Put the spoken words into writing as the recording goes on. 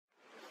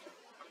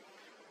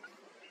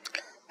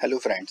Hello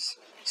friends.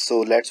 So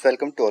let's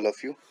welcome to all of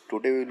you.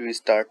 Today we will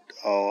start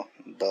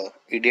the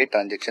EDI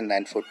transaction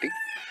 940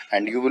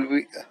 and you will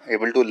be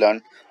able to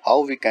learn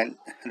how we can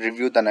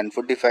review the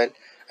 940 file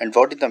and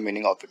what is the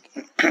meaning of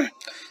it.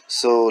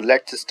 So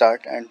let's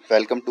start and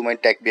welcome to my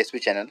Tech BSP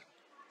channel.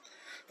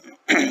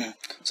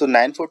 So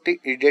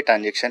 940 EDI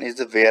transaction is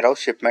the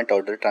warehouse shipment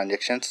order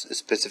transactions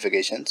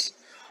specifications.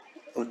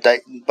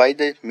 By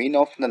the mean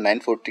of the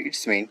 940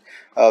 its mean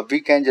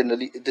we can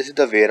generally this is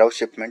the warehouse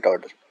shipment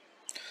order.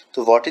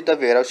 So what is the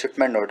warehouse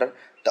shipment order?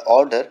 The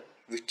order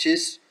which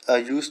is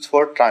used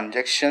for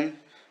transaction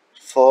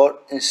for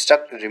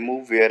instruct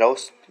remove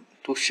warehouse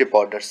to ship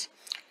orders.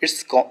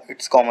 It's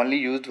commonly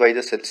used by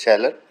the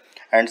seller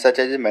and such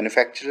as a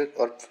manufacturer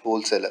or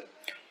wholesaler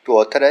to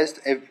authorize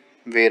a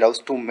warehouse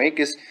to make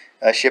its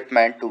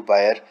shipment to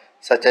buyer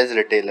such as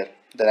retailer.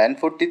 The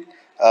 940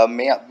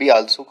 may be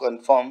also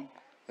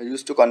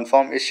used to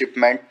confirm a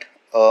shipment,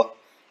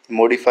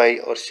 modify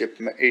or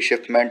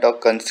shipment or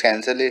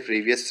cancel a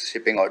previous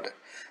shipping order.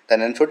 The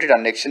 940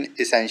 transaction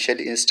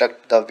essentially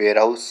instruct the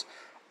warehouse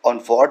on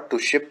what to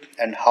ship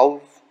and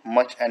how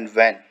much and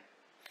when.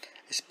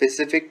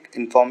 Specific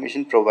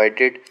information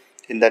provided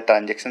in the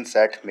transaction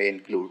set may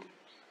include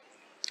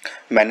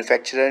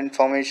manufacturer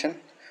information,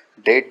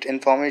 date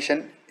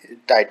information,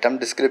 item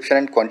description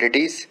and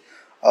quantities,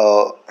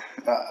 uh,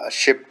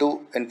 ship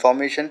to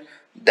information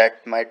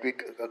that might be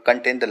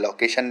contain the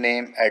location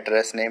name,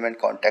 address name and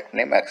contact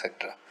name,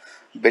 etc.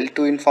 Bill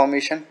to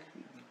information,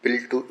 bill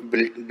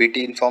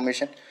BT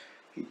information,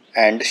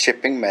 and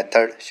shipment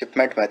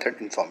method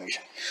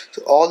information.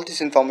 So all this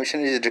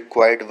information is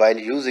required while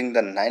using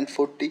the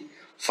 940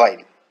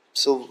 file.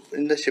 So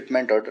in the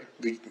shipment order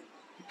we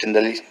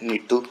generally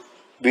need to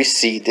we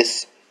see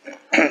this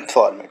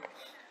format.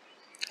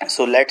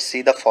 So let's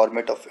see the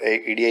format of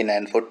EDI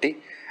 940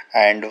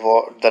 and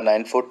what the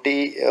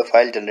 940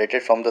 file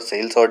generated from the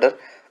sales order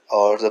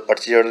or the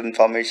purchase order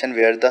information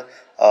where the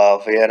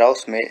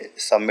warehouse may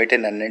submit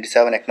an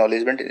N97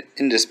 acknowledgement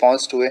in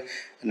response to a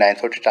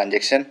 940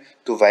 transaction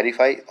to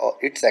verify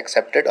it's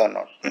accepted or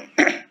not.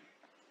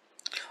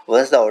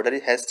 Once the order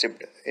has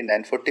shipped in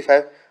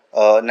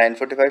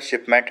 945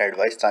 shipment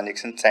advice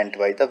transaction sent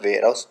by the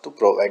warehouse to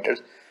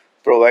providers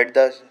provide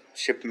the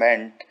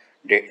shipment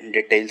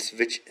details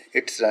which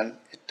its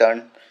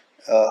return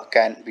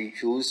can be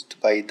used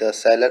by the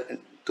seller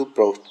to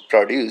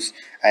produce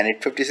an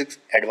 856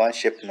 advance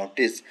ship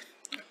notice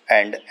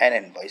and an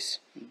invoice.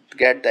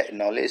 Get the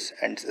knowledge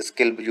and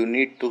skill you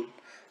need to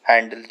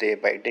handle day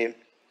by day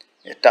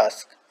a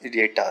task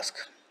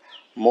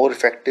more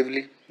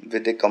effectively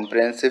with a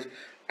comprehensive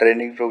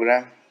training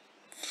program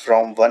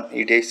from one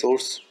EDI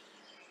source.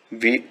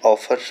 We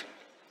offer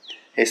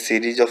a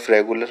series of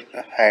regular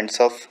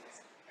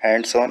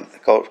hands-on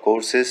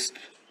courses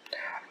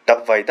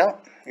taught by the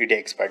EDI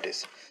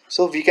expertise.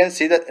 So we can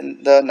see that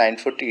in the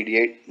 940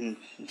 EDI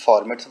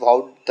formats of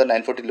how the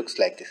 940 looks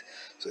like this.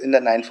 So in the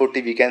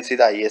 940 we can see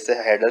the ISA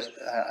header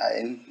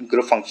in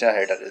group functional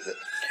header.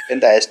 In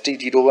the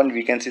ST01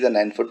 we can see the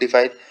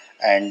 945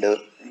 and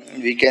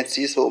we can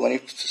see so many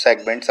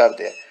segments are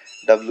there.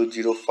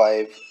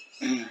 W05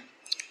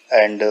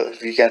 and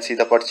we can see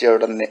the purchase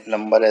order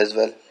number as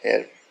well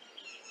here.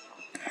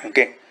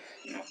 Okay.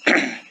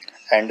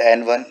 And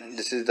N1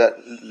 this is the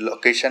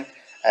location,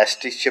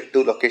 ST ship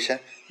to location,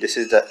 this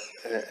is the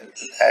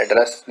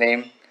address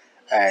name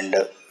and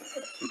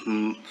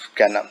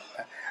can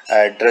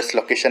address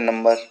location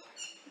number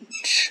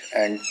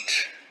and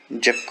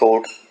zip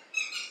code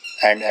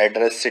and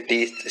address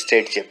city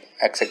state zip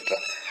etc.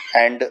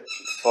 And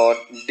for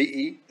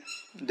DE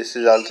this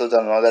is also the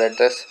another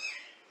address.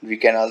 We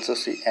can also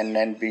see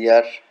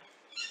NNBR,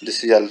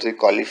 this is also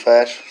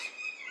qualifier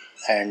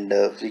and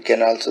we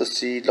can also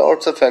see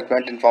lots of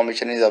fragment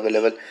information is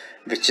available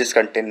which is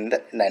contained in the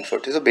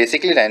 940. So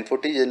basically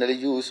 940 is generally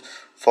used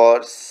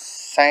for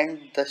send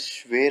the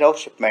warehouse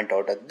shipment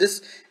order.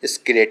 This is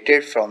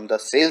created from the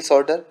sales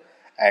order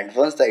and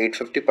once the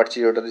 850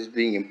 purchase order is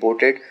being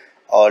imported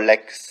or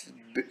like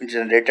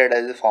generated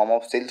as a form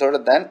of sales order,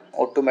 then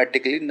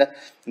automatically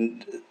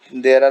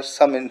there are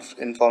some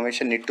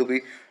information need to be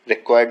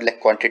required, like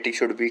quantity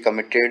should be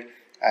committed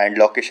and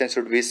location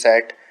should be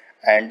set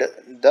and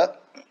the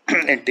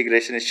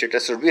integration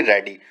status should be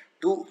ready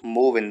to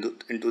move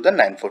into the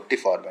 940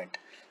 format.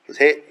 So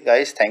hey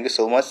guys, thank you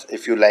so much.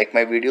 If you like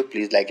my video,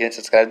 please like and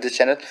subscribe this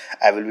channel.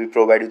 I will be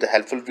providing the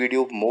helpful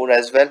video more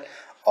as well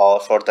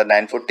for the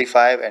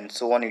 945 and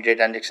so on EDI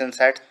transaction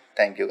set.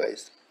 Thank you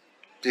guys,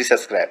 please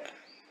subscribe.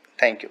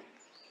 Thank you.